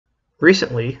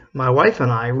Recently, my wife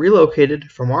and I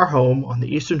relocated from our home on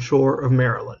the eastern shore of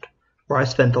Maryland, where I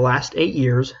spent the last 8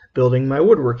 years building my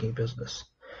woodworking business.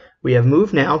 We have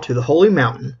moved now to the Holy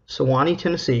Mountain, Sewanee,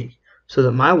 Tennessee, so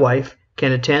that my wife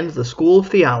can attend the School of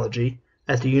Theology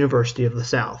at the University of the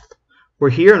South. We're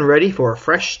here and ready for a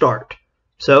fresh start.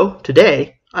 So,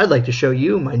 today, I'd like to show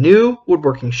you my new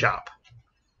woodworking shop.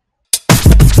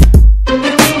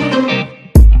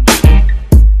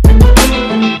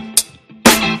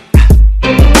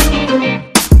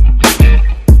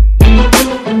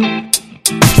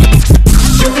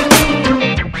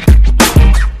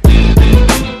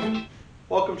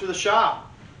 Welcome to the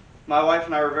shop. My wife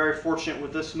and I were very fortunate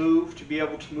with this move to be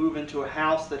able to move into a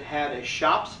house that had a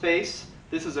shop space.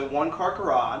 This is a one-car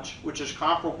garage, which is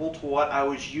comparable to what I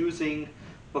was using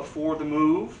before the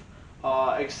move,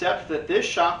 except that this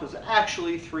shop is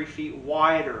actually 3 feet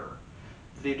wider.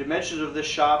 The dimensions of this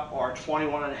shop are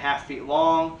 21.5 feet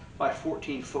long by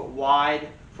 14 foot wide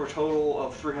for a total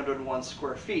of 301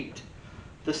 square feet.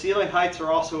 The ceiling heights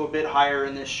are also a bit higher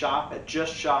in this shop at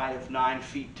just shy of 9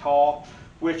 feet tall,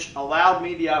 which allowed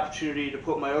me the opportunity to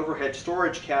put my overhead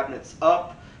storage cabinets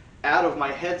up out of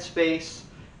my head space,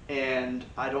 and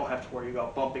I don't have to worry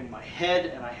about bumping my head,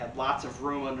 and I had lots of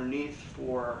room underneath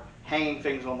for hanging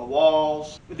things on the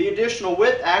walls. The additional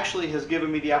width actually has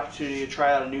given me the opportunity to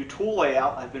try out a new tool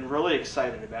layout I've been really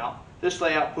excited about. This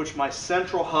layout puts my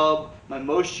central hub, my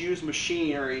most used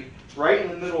machinery, right in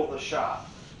the middle of the shop.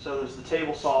 So there's the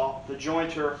table saw, the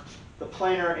jointer, the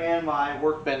planer, and my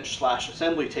workbench /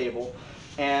 assembly table.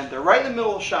 And they're right in the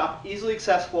middle of the shop, easily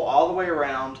accessible all the way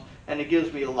around, and it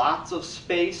gives me lots of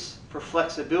space for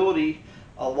flexibility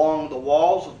along the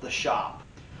walls of the shop.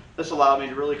 This allowed me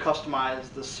to really customize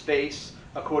the space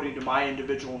according to my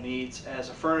individual needs as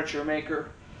a furniture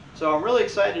maker. So I'm really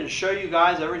excited to show you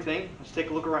guys everything. Let's take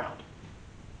a look around.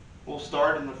 We'll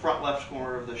start in the front left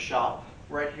corner of the shop.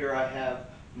 Right here I have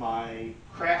my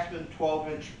Craftsman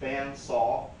 12-inch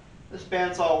bandsaw. This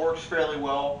bandsaw works fairly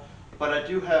well, but I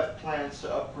do have plans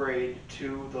to upgrade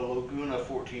to the Laguna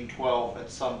 1412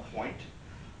 at some point.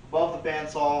 Above the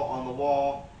bandsaw on the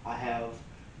wall, I have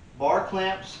bar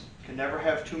clamps. Can never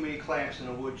have too many clamps in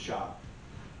a wood shop.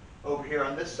 Over here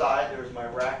on this side, there's my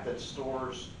rack that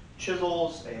stores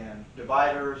chisels and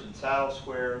dividers and saddle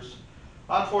squares.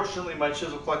 Unfortunately, my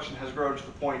chisel collection has grown to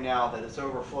the point now that it's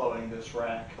overflowing this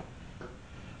rack.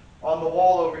 On the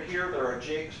wall over here, there are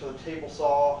jigs for the table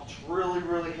saw. It's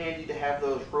really handy to have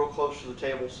those real close to the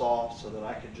table saw so that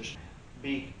I can just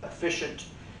be efficient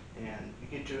and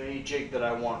get to any jig that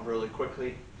I want really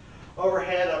quickly.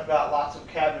 Overhead, I've got lots of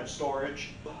cabinet storage.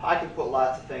 I can put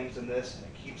lots of things in this, and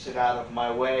it keeps it out of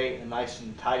my way and nice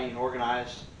and tidy and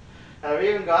organized. And I've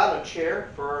even got a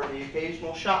chair for the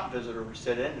occasional shop visitor to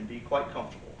sit in and be quite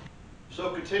comfortable. So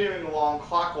continuing along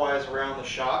clockwise around the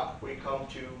shop, we come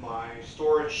to my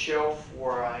storage shelf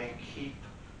where I keep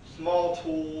small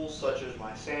tools such as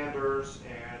my sanders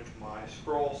and my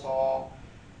scroll saw,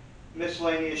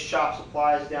 miscellaneous shop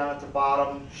supplies down at the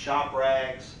bottom, shop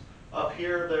rags. Up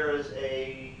here there is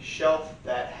a shelf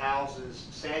that houses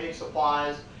sanding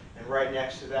supplies, and right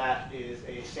next to that is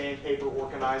a sandpaper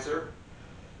organizer.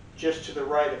 Just to the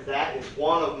right of that is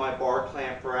one of my bar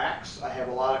clamp racks. I have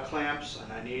a lot of clamps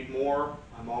and I need more.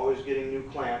 I'm always getting new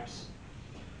clamps.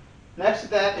 Next to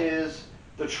that is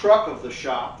the truck of the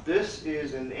shop. This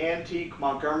is an antique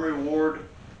Montgomery Ward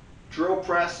drill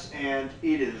press, and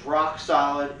it is rock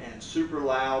solid and super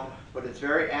loud, but it's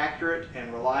very accurate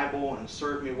and reliable and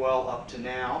served me well up to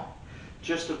now.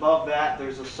 Just above that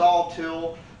there's a saw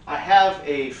till. I have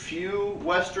a few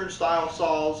Western style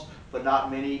saws, but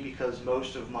not many because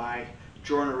most of my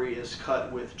joinery is cut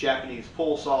with Japanese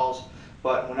pole saws.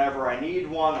 But whenever I need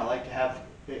one, I like to have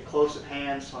it close at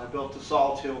hand, so I built a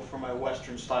saw till for my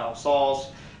Western style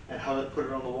saws and put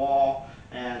it on the wall.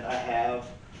 And I have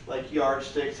like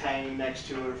yardsticks hanging next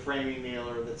to it, a framing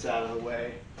nailer that's out of the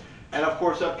way. And of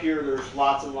course up here there's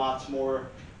lots and lots more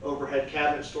overhead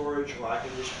cabinet storage where I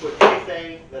can just put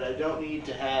anything that I don't need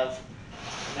to have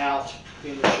out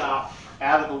in the shop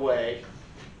out of the way.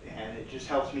 And it just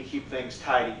helps me keep things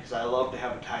tidy because I love to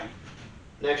have it tidy.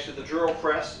 Next to the drill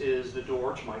press is the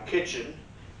door to my kitchen,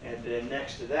 and then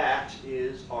next to that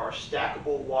is our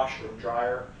stackable washer and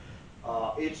dryer.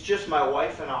 It's just my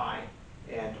wife and I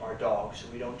and our dog, so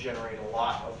we don't generate a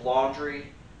lot of laundry.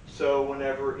 So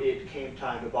whenever it came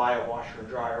time to buy a washer and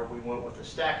dryer, we went with a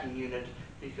stacking unit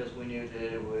because we knew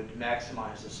that it would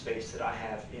maximize the space that I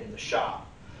have in the shop.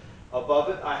 Above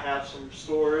it I have some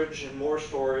storage and more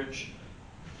storage.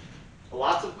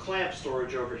 Lots of clamp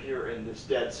storage over here in this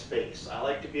dead space. I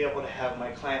like to be able to have my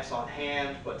clamps on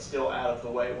hand but still out of the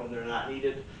way when they're not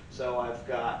needed. So I've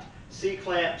got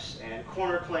C-clamps and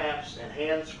corner clamps and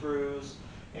hand screws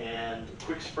and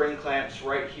quick spring clamps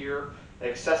right here,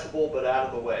 accessible but out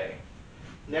of the way.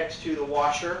 Next to the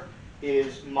washer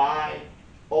is my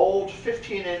old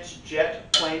 15-inch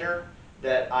jet planer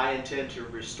that I intend to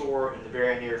restore in the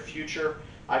very near future.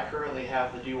 I currently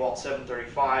have the DeWalt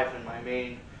 735 in my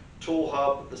main tool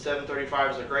hub. The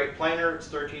 735 is a great planer. It's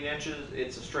 13 inches.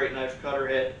 It's a straight knife cutter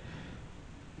head.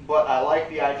 But I like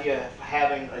the idea of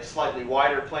having a slightly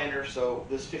wider planer, so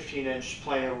this 15-inch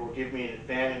planer will give me an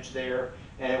advantage there.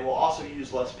 And it will also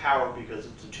use less power because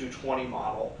it's a 220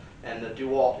 model and the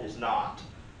DeWalt is not.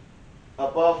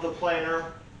 Above the planer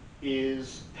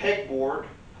is pegboard.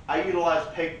 I utilize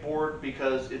pegboard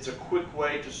because it's a quick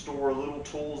way to store little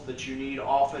tools that you need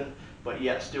often, but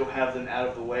yet still have them out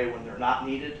of the way when they're not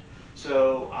needed.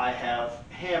 So I have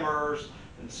hammers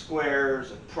and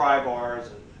squares and pry bars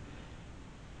and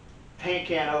paint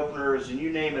can openers, and you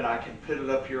name it, I can put it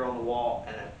up here on the wall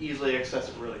and easily access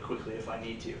it really quickly if I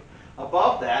need to.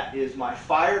 Above that is my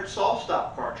fired saw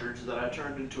stop cartridge that I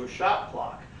turned into a shop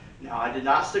clock. Now, I did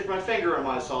not stick my finger in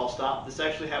my saw stop. This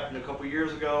actually happened a couple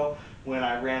years ago when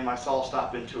I ran my saw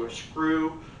stop into a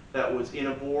screw that was in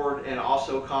a board and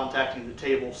also contacting the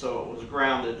table, so it was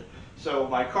grounded. So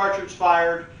my cartridge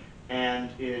fired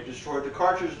and it destroyed the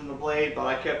cartridge and the blade, but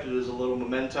I kept it as a little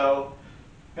memento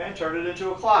and turned it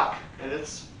into a clock, and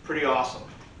it's pretty awesome.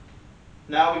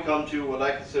 Now we come to what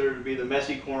I consider to be the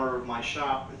messy corner of my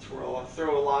shop. It's where I'll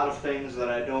throw a lot of things that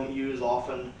I don't use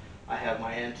often. I have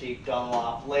my antique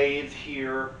Dunlop lathe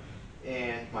here,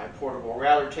 and my portable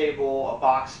router table, a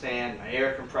box fan, my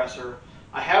air compressor.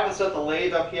 I haven't set the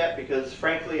lathe up yet because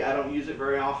frankly I don't use it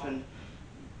very often.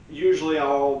 Usually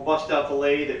I'll bust out the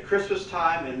lathe at Christmas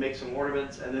time and make some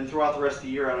ornaments, and then throughout the rest of the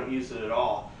year I don't use it at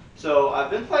all. So I've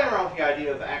been playing around with the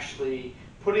idea of actually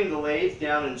putting the lathe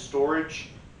down in storage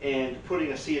and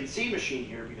putting a CNC machine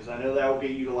here, because I know that will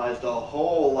get utilized a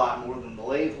whole lot more than the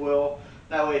lathe will.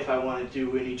 That way if I want to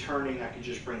do any turning, I can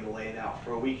just bring the lathe out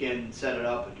for a weekend and set it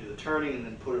up and do the turning and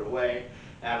then put it away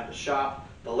out of the shop.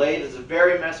 The lathe is a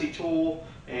very messy tool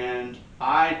and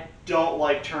I don't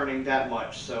like turning that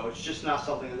much, so it's just not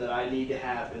something that I need to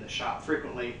have in the shop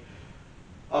frequently.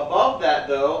 Above that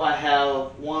though, I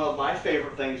have one of my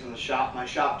favorite things in the shop, my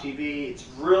shop TV. It's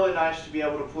really nice to be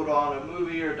able to put on a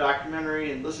movie or a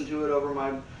documentary and listen to it over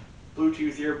my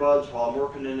Bluetooth earbuds while I'm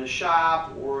working in the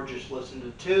shop, or just listen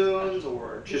to tunes,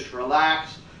 or just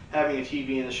relax. Having a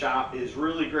TV in the shop is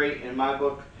really great in my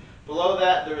book. Below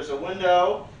that there's a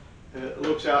window that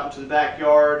looks out into the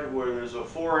backyard where there's a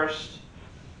forest.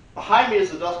 Behind me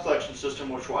is the dust collection system,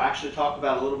 which we'll actually talk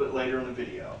about a little bit later in the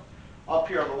video. Up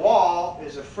here on the wall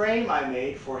is a frame I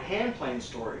made for hand plane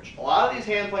storage. A lot of these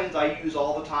hand planes I use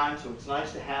all the time, so it's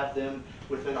nice to have them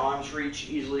within arm's reach,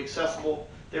 easily accessible.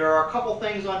 There are a couple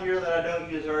things on here that I don't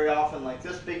use very often, like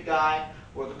this big guy,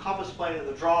 or the compass plane and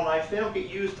the draw knife. They don't get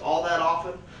used all that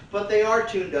often, but they are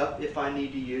tuned up if I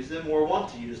need to use them or want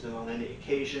to use them on any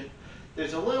occasion.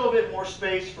 There's a little bit more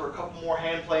space for a couple more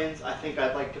hand planes I think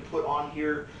I'd like to put on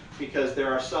here, because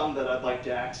there are some that I'd like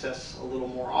to access a little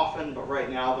more often, but right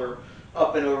now they're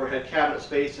up in overhead cabinet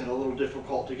space and a little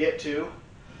difficult to get to.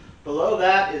 Below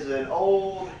that is an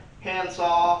old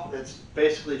handsaw that's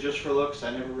basically just for looks.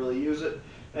 I never really use it.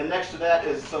 And next to that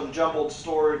is some jumbled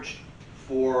storage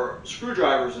for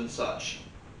screwdrivers and such.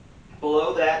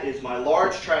 Below that is my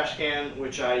large trash can,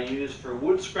 which I use for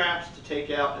wood scraps to take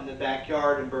out in the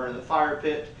backyard and burn in the fire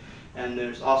pit. And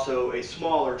there's also a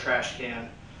smaller trash can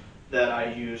that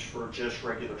I use for just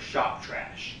regular shop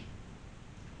trash.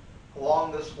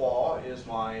 Along this wall is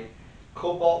my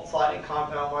cobalt sliding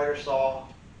compound miter saw.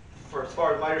 For as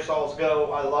far as miter saws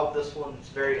go, I love this one. It's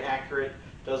very accurate,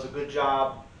 does a good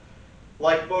job.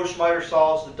 Like most miter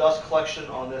saws, the dust collection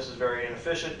on this is very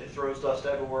inefficient. It throws dust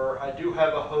everywhere. I do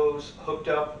have a hose hooked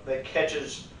up that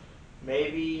catches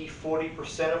maybe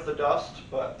 40% of the dust,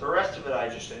 but the rest of it I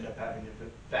just end up having to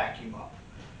vacuum up.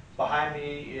 Behind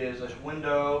me is a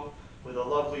window with a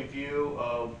lovely view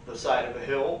of the side of a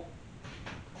hill.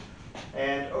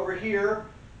 And over here,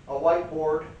 a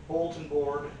whiteboard, bulletin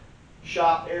board,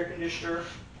 shop air conditioner,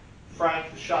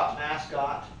 Frank the shop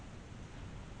mascot.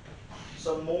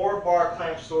 Some more bar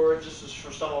clamp storage. This is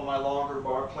for some of my longer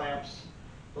bar clamps.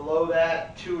 Below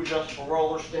that, 2 adjustable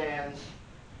roller stands,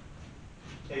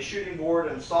 a shooting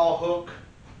board and saw hook,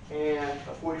 and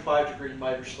a 45-degree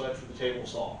miter sled for the table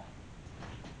saw.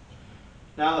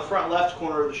 Now in the front left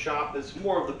corner of the shop is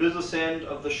more of the business end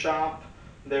of the shop.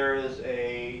 There is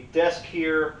a desk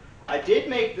here. I did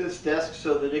make this desk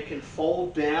so that it can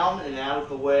fold down and out of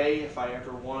the way if I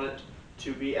ever want it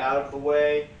to be out of the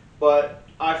way, but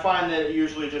I find that it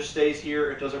usually just stays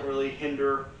here. It doesn't really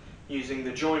hinder using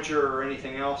the jointer or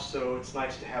anything else, so it's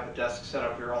nice to have a desk set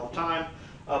up here all the time.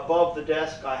 Above the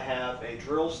desk I have a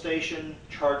drill station.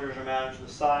 Chargers are mounted to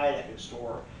the side. I can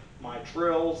store my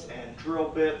drills and drill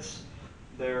bits.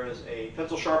 There is a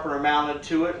pencil sharpener mounted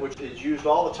to it, which is used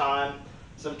all the time.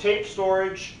 Some tape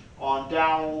storage on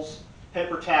dowels,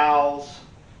 paper towels.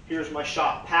 Here's my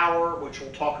shop power, which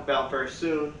we'll talk about very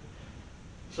soon.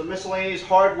 Some miscellaneous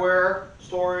hardware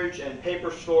storage and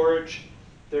paper storage.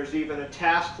 There's even a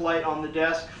task light on the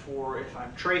desk for if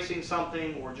I'm tracing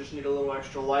something or just need a little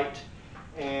extra light.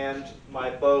 And my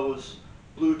Bose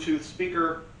Bluetooth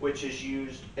speaker, which is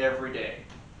used every day.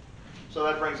 So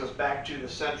that brings us back to the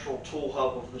central tool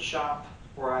hub of the shop,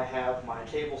 where I have my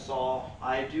table saw.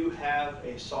 I do have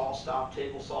a saw stop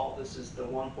table saw. This is the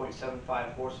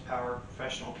 1.75 horsepower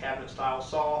professional cabinet style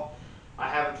saw. I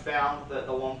haven't found that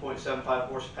the 1.75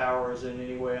 horsepower is in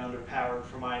any way underpowered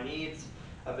for my needs.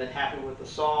 I've been happy with the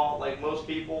saw. Like most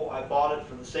people, I bought it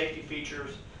for the safety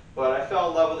features, but I fell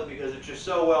in love with it because it's just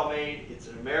so well made. It's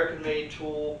an American made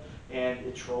tool and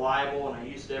it's reliable, and I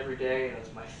use it every day, and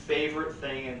it's my favorite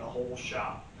thing in the whole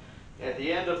shop. At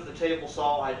the end of the table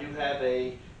saw, I do have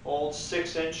a old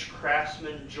 6-inch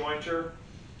Craftsman jointer.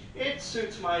 It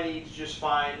suits my needs just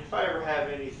fine. If I ever have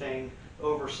anything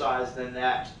oversized than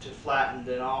that to flatten,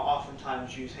 then I'll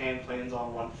oftentimes use hand planes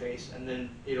on one face, and then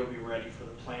it'll be ready for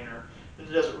the planer.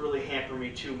 It doesn't really hamper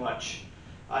me too much.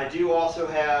 I do also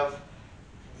have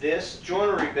this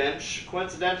joinery bench.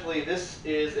 Coincidentally, this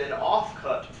is an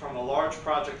offcut from a large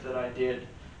project that I did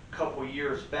a couple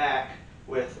years back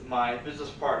with my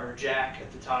business partner Jack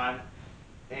at the time,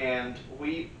 and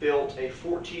we built a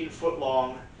 14-foot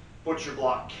long butcher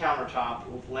block countertop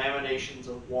with laminations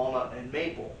of walnut and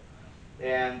maple.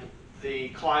 And the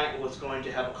client was going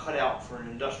to have a cutout for an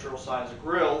industrial size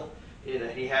grill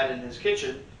that he had in his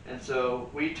kitchen, and so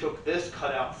we took this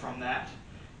cutout from that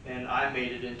and I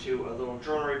made it into a little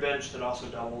joinery bench that also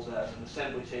doubles as an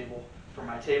assembly table for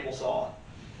my table saw.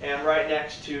 And right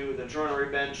next to the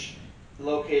joinery bench,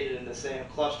 located in the same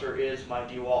cluster, is my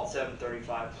DeWalt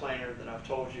 735 planer that I've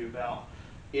told you about.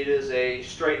 It is a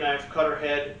straight knife cutter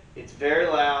head. It's very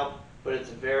loud, but it's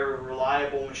a very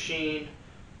reliable machine.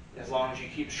 As long as you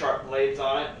keep sharp blades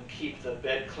on it and keep the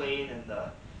bed clean and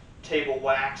the table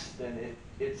waxed, then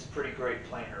it's a pretty great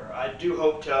planer. I do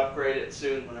hope to upgrade it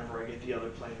soon whenever I get the other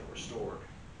planer restored.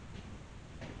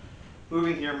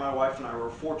 Moving here, my wife and I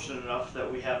were fortunate enough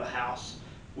that we have a house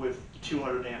with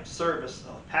 200 amp service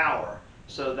of power.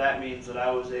 So that means that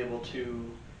I was able to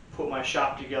put my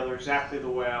shop together exactly the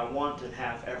way I want and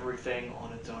have everything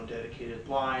on its own dedicated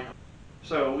line.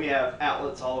 So we have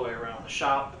outlets all the way around the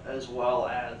shop, as well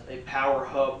as a power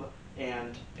hub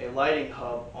and a lighting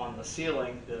hub on the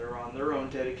ceiling that are on their own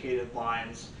dedicated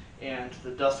lines, and the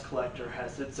dust collector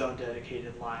has its own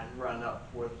dedicated line run up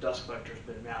where the dust collector has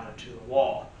been mounted to the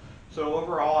wall. So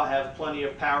overall, I have plenty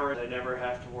of power. I never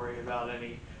have to worry about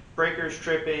any breakers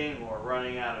tripping or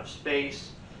running out of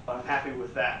space. I'm happy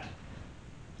with that.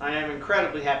 I am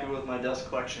incredibly happy with my dust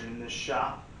collection in this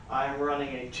shop. I am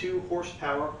running a 2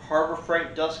 horsepower Harbor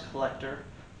Freight dust collector,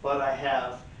 but I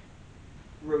have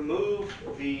removed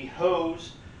the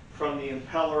hose from the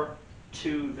impeller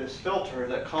to this filter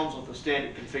that comes with the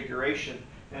standard configuration,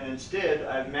 and instead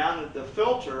I've mounted the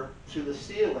filter to the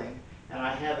ceiling, and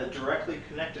I have it directly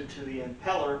connected to the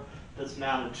impeller that's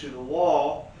mounted to the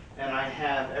wall, and I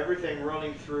have everything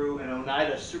running through an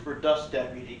Oneida Super Dust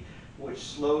Deputy, which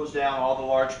slows down all the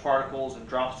large particles and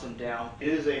drops them down. It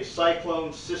is a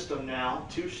cyclone system now,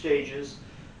 2 stages.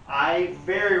 I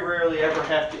very rarely ever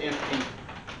have to empty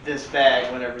this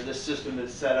bag whenever this system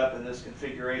is set up in this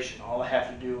configuration. All I have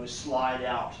to do is slide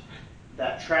out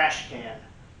that trash can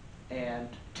and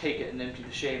take it and empty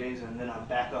the shavings, and then I'm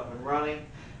back up and running.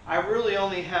 I really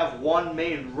only have one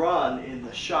main run in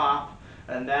the shop,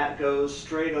 and that goes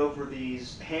straight over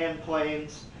these hand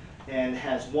planes and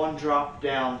has one drop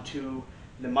down to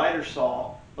the miter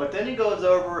saw, but then it goes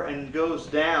over and goes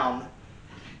down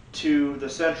to the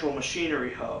central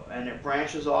machinery hub, and it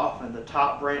branches off, and the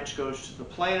top branch goes to the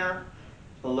planer,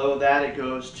 below that it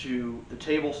goes to the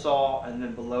table saw, and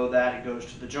then below that it goes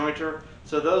to the jointer.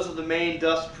 So those are the main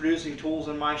dust producing tools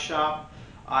in my shop.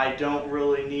 I don't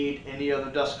really need any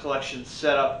other dust collection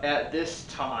set up at this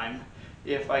time.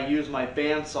 If I use my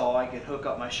bandsaw, I can hook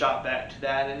up my shop vac to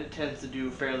that, and it tends to do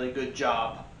a fairly good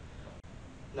job.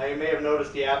 Now you may have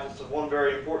noticed the absence of one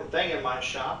very important thing in my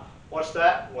shop. What's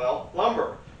that? Well,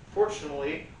 lumber.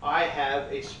 Fortunately, I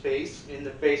have a space in the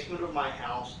basement of my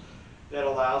house that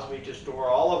allows me to store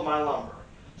all of my lumber.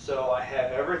 So I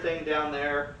have everything down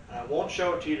there, and I won't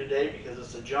show it to you today because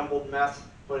it's a jumbled mess,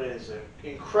 but it is an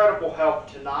incredible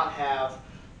help to not have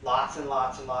lots and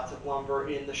lots and lots of lumber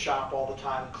in the shop all the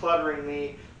time, cluttering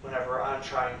me whenever I'm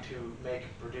trying to make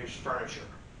and produce furniture.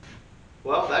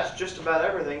 Well, that's just about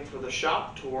everything for the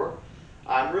shop tour.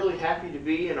 I'm really happy to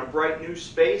be in a bright new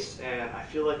space, and I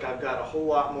feel like I've got a whole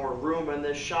lot more room in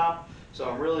this shop, so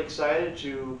I'm really excited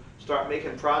to start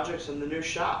making projects in the new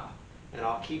shop, and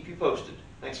I'll keep you posted.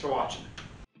 Thanks for watching.